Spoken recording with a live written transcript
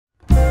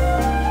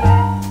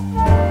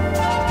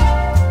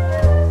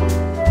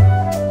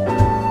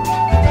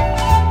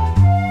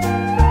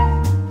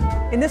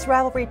this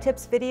Ravelry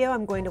tips video,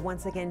 I'm going to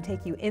once again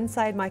take you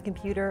inside my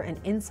computer and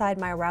inside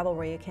my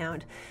Ravelry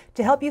account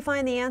to help you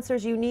find the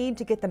answers you need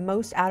to get the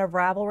most out of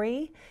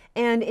Ravelry.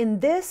 And in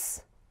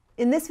this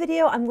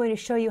video, I'm going to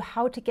show you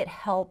how to get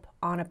help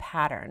on a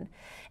pattern.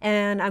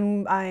 And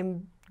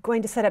I'm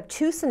going to set up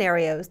two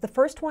scenarios. The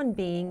first one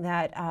being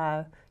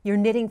that you're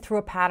knitting through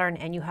a pattern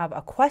and you have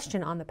a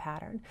question on the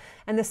pattern.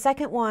 And the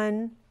second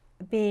one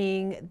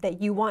being that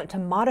you want to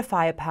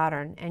modify a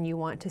pattern and you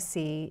want to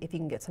see if you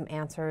can get some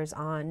answers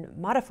on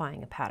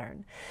modifying a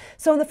pattern.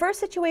 So in the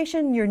first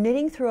situation, you're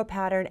knitting through a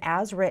pattern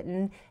as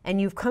written and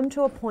you've come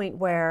to a point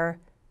where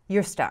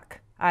you're stuck.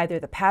 Either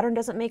the pattern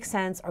doesn't make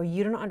sense or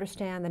you don't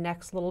understand the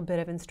next little bit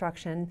of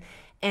instruction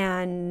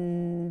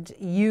and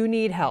you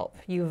need help.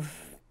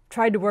 You've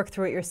tried to work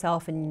through it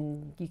yourself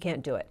and you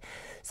can't do it.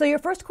 So your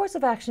first course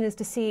of action is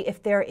to see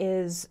if there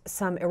is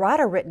some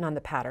errata written on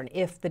the pattern,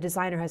 if the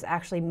designer has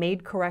actually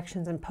made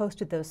corrections and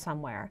posted those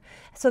somewhere.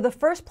 So the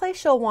first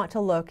place you'll want to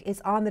look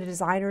is on the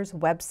designer's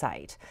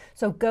website.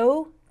 So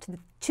go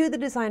to the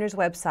designer's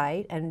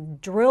website and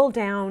drill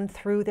down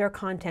through their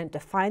content to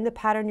find the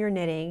pattern you're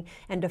knitting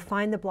and to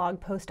find the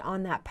blog post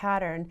on that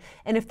pattern.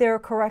 And if there are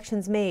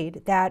corrections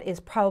made, that is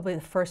probably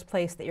the first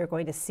place that you're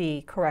going to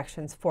see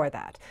corrections for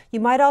that. You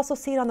might also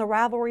see it on the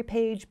Ravelry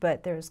page,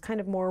 but there's kind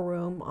of more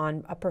room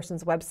on a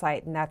person's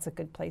website, and that's a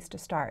good place to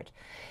start.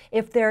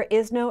 If there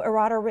is no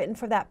errata written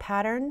for that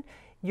pattern,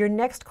 your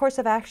next course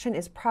of action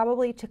is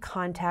probably to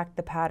contact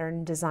the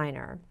pattern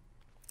designer.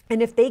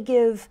 And if they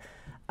give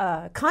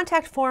a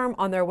contact form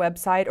on their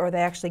website, or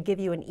they actually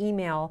give you an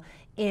email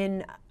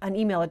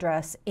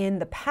address in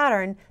the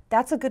pattern,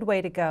 that's a good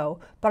way to go.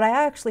 But I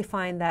actually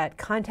find that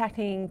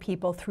contacting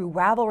people through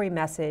Ravelry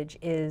message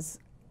is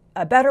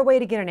a better way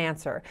to get an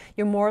answer.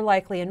 You're more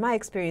likely, in my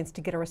experience,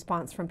 to get a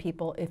response from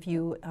people if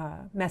you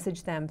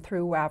message them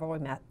through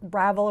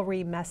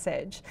Ravelry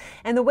message.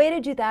 And the way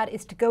to do that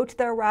is to go to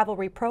their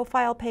Ravelry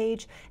profile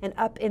page, and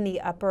up in the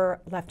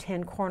upper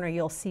left-hand corner,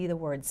 you'll see the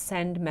word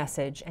send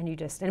message,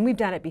 and we've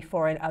done it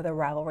before in other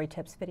Ravelry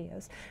tips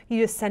videos.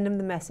 You just send them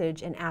the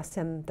message and ask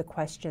them the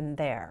question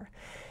there.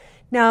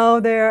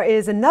 Now, there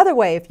is another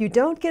way. If you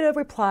don't get a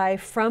reply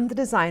from the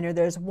designer,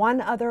 there's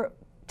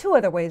two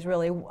other ways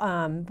really.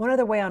 One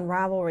other way on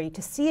Ravelry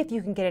to see if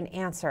you can get an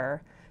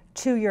answer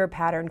to your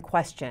pattern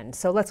question.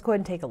 So let's go ahead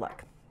and take a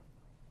look.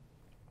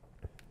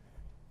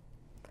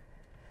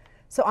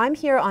 So I'm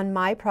here on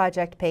my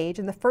project page,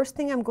 and the first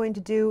thing I'm going to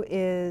do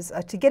is,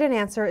 to get an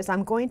answer, is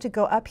I'm going to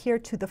go up here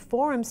to the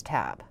Forums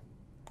tab.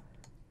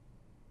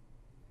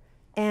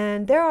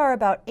 And there are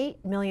about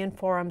 8 million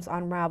forums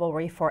on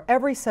Ravelry for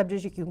every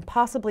subject you can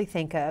possibly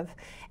think of.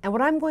 And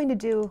what I'm going to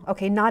do,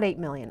 okay, not 8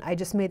 million, I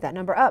just made that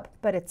number up,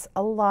 but it's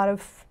a lot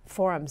of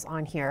forums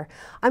on here.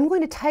 I'm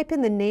going to type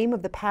in the name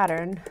of the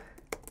pattern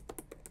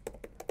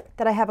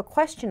that I have a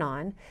question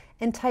on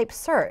and type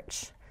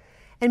search.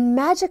 And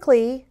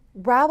magically,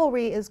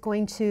 Ravelry is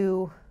going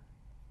to,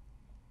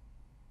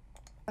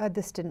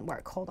 this didn't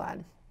work, hold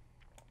on.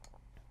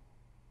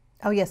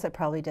 Oh yes, it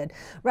probably did.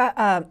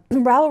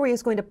 Ravelry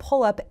is going to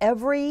pull up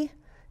every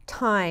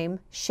time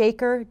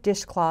Shaker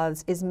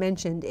Dishcloths is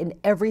mentioned in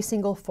every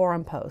single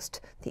forum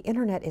post. The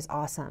internet is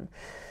awesome.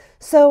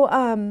 So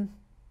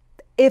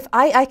if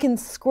I can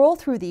scroll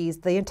through these,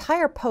 the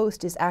entire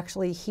post is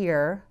actually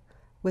here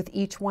with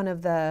each one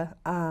of the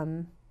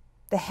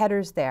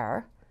headers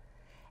there.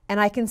 And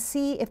I can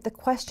see if the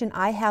question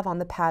I have on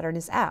the pattern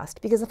is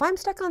asked. Because if I'm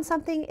stuck on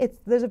something,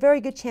 there's a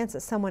very good chance that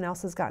someone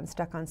else has gotten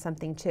stuck on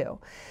something too.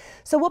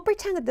 So we'll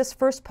pretend that this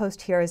first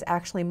post here is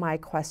actually my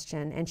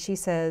question. And she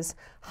says,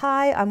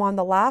 "Hi, I'm on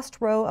the last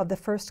row of the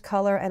first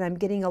color and I'm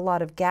getting a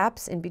lot of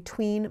gaps in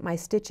between my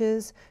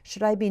stitches.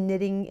 Should I be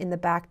knitting in the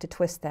back to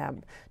twist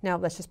them?" Now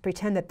let's just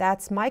pretend that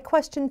that's my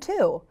question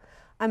too.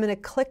 I'm going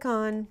to click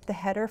on the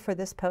header for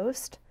this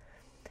post.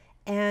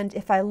 And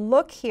if I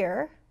look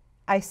here,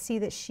 I see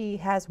that she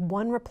has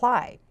one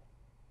reply.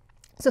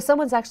 So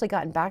someone's actually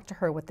gotten back to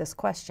her with this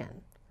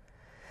question.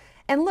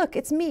 And look,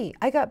 it's me.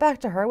 I got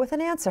back to her with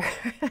an answer.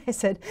 I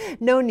said,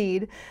 no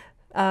need.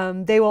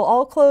 They will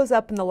all close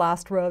up in the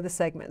last row of the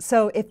segment.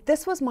 So if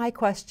this was my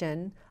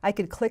question, I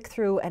could click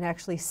through and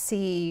actually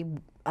see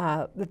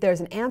that there's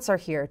an answer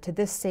here to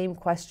this same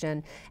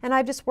question. And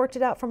I've just worked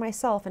it out for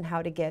myself and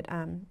how to get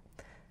an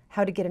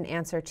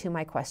answer to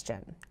my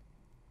question.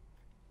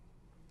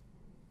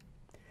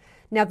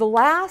 Now the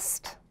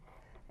last,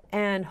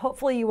 and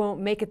hopefully you won't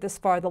make it this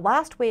far, the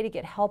last way to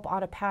get help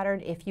on a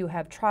pattern if you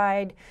have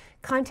tried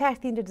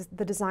contacting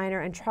the designer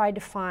and tried to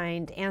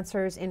find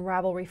answers in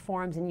Ravelry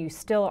forums and you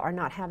still are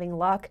not having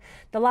luck,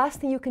 the last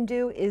thing you can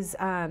do is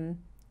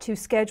to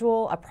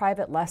schedule a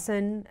private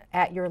lesson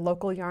at your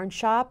local yarn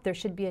shop. There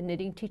should be a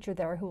knitting teacher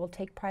there who will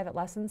take private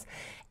lessons,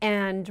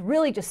 and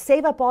really just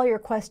save up all your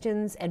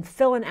questions and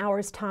fill an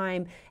hour's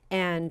time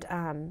and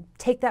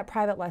take that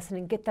private lesson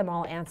and get them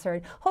all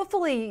answered.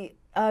 Hopefully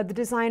the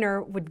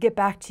designer would get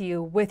back to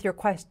you with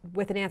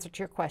an answer to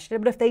your question,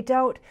 but if they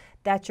don't,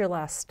 that's your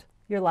last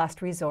your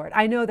last resort.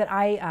 I know that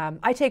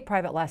I take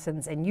private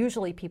lessons, and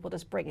usually people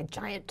just bring a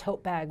giant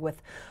tote bag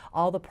with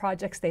all the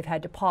projects they've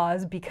had to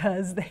pause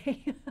because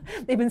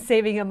they've been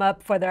saving them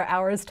up for their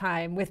hours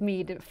time with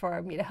me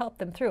for me to help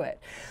them through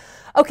it.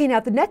 Okay, now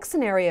the next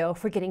scenario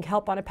for getting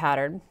help on a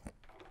pattern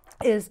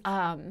is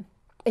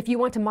if you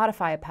want to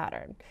modify a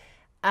pattern.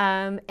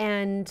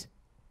 And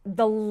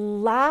the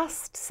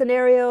last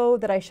scenario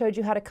that I showed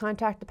you how to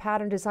contact the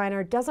pattern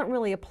designer doesn't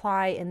really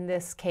apply in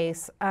this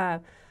case.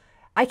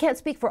 I can't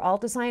speak for all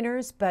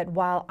designers, but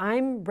while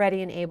I'm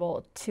ready and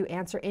able to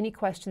answer any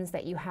questions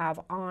that you have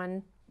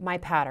on my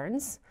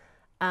patterns,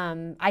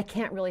 I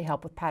can't really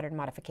help with pattern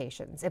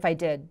modifications. If I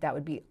did, that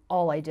would be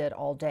all I did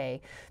all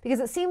day. Because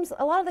it seems,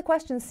 a lot of the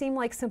questions seem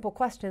like simple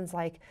questions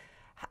like,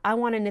 I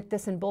want to knit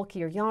this in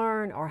bulkier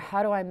yarn, or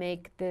how do I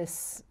make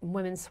this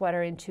women's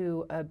sweater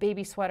into a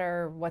baby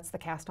sweater? What's the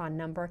cast on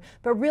number?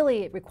 But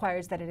really it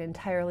requires that an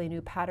entirely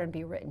new pattern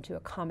be written to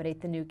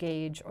accommodate the new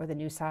gauge or the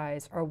new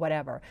size or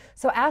whatever.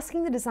 So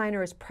asking the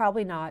designer is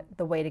probably not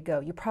the way to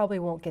go. You probably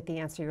won't get the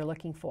answer you're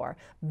looking for.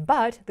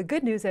 But the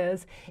good news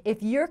is,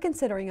 if you're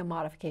considering a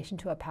modification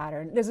to a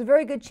pattern, there's a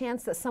very good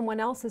chance that someone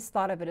else has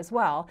thought of it as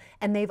well,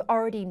 and they've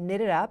already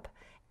knit it up.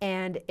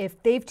 And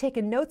if they've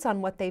taken notes on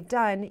what they've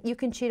done, you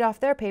can cheat off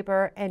their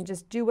paper and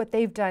just do what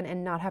they've done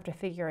and not have to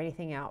figure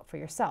anything out for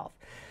yourself.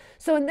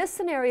 So in this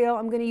scenario,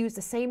 I'm going to use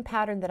the same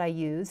pattern that I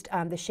used,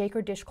 the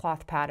Shaker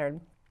Dishcloth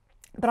pattern,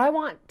 but I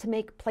want to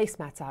make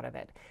placemats out of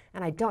it.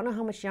 And I don't know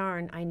how much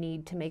yarn I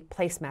need to make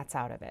placemats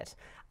out of it.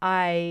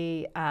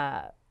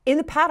 In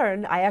the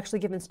pattern, I actually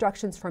give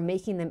instructions for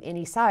making them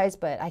any size,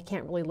 but I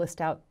can't really list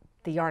out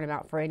the yarn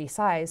amount for any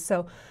size.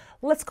 So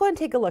let's go ahead and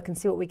take a look and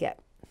see what we get.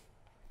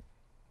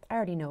 I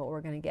already know what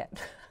we're going to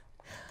get.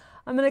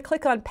 I'm going to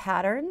click on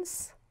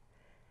Patterns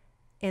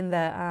in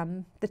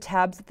the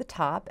tabs at the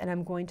top, and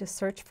I'm going to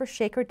search for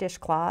Shaker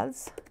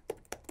Dishcloths.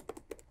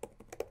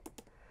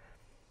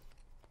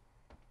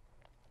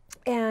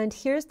 And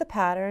here's the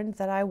pattern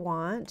that I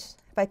want.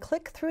 If I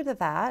click through to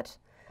that,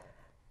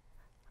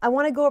 I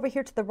want to go over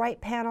here to the right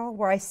panel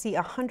where I see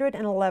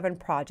 111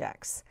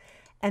 projects.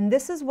 And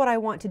this is what I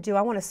want to do.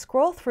 I want to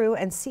scroll through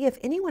and see if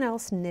anyone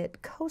else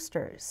knit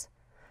coasters.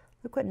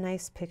 Look what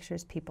nice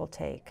pictures people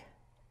take.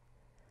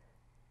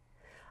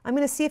 I'm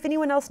going to see if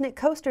anyone else knit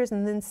coasters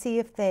and then see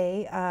if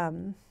they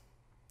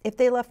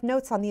left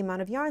notes on the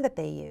amount of yarn that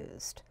they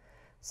used.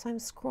 So I'm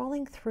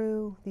scrolling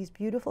through these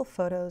beautiful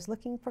photos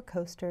looking for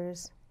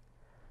coasters.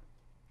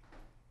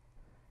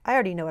 I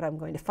already know what I'm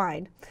going to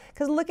find,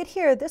 because look at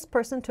here, this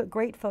person took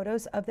great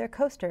photos of their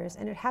coasters,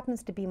 and it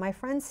happens to be my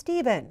friend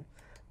Steven.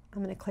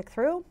 I'm going to click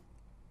through.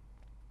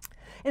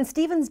 And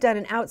Steven's done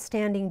an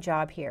outstanding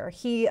job here.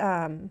 He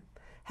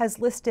has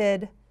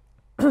listed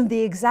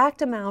the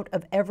exact amount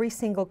of every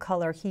single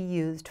color he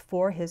used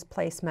for his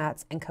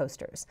placemats and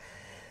coasters.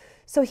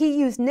 So he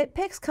used Knit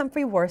Picks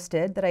Comfrey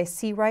Worsted that I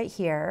see right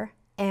here,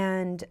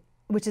 and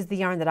which is the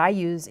yarn that I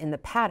use in the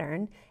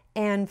pattern,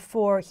 and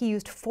he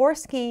used 4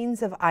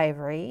 skeins of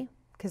ivory,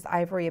 because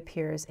ivory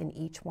appears in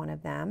each one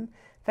of them.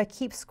 If I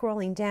keep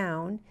scrolling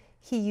down,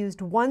 he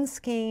used 1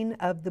 skein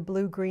of the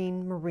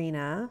blue-green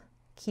merino.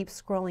 Keep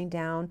scrolling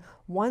down,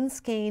 1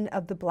 skein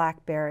of the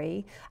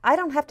blackberry. I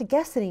don't have to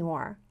guess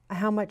anymore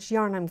how much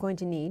yarn I'm going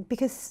to need,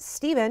 because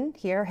Steven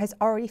here has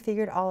already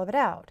figured all of it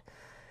out.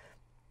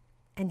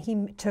 And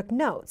he took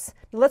notes.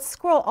 Let's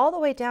scroll all the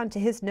way down to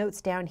his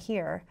notes down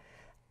here.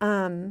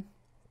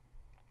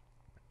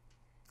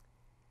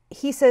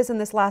 He says in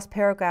this last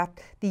paragraph,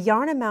 the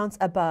yarn amounts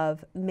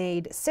above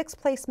made 6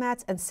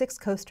 placemats and 6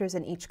 coasters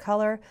in each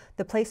color.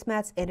 The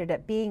placemats ended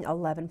up being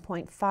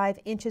 11.5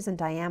 inches in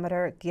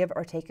diameter, give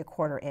or take a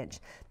 1/4 inch.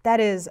 That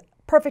is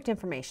perfect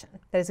information.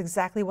 That is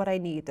exactly what I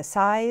need, the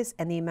size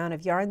and the amount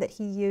of yarn that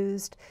he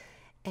used.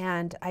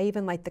 And I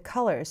even like the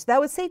colors. That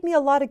would save me a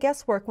lot of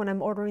guesswork when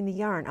I'm ordering the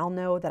yarn. I'll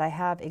know that I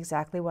have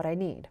exactly what I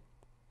need.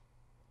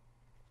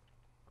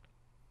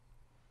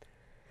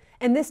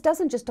 And this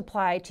doesn't just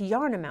apply to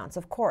yarn amounts,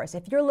 of course.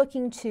 If you're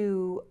looking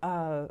to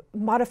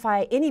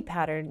modify any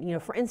pattern,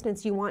 for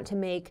instance, you want to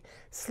make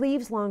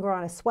sleeves longer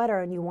on a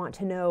sweater and you want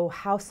to know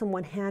how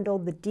someone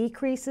handled the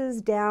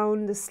decreases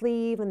down the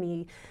sleeve and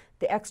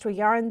the extra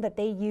yarn that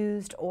they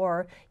used,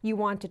 or you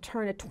want to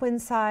turn a twin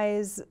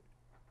size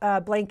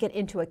blanket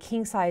into a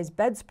king size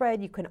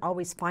bedspread, you can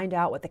always find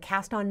out what the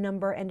cast on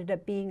number ended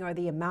up being or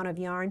the amount of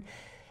yarn.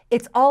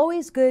 It's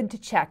always good to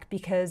check,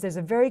 because there's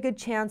a very good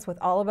chance with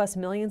all of us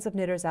millions of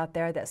knitters out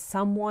there that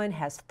someone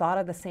has thought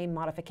of the same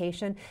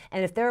modification.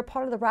 And if they're a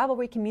part of the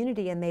Ravelry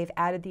community and they've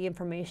added the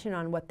information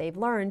on what they've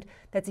learned,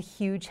 that's a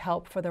huge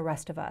help for the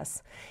rest of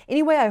us.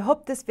 Anyway, I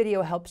hope this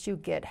video helps you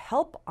get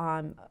help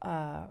on,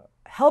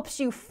 helps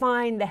you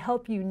find the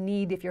help you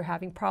need if you're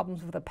having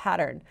problems with a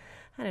pattern.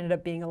 That ended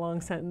up being a long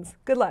sentence.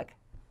 Good luck.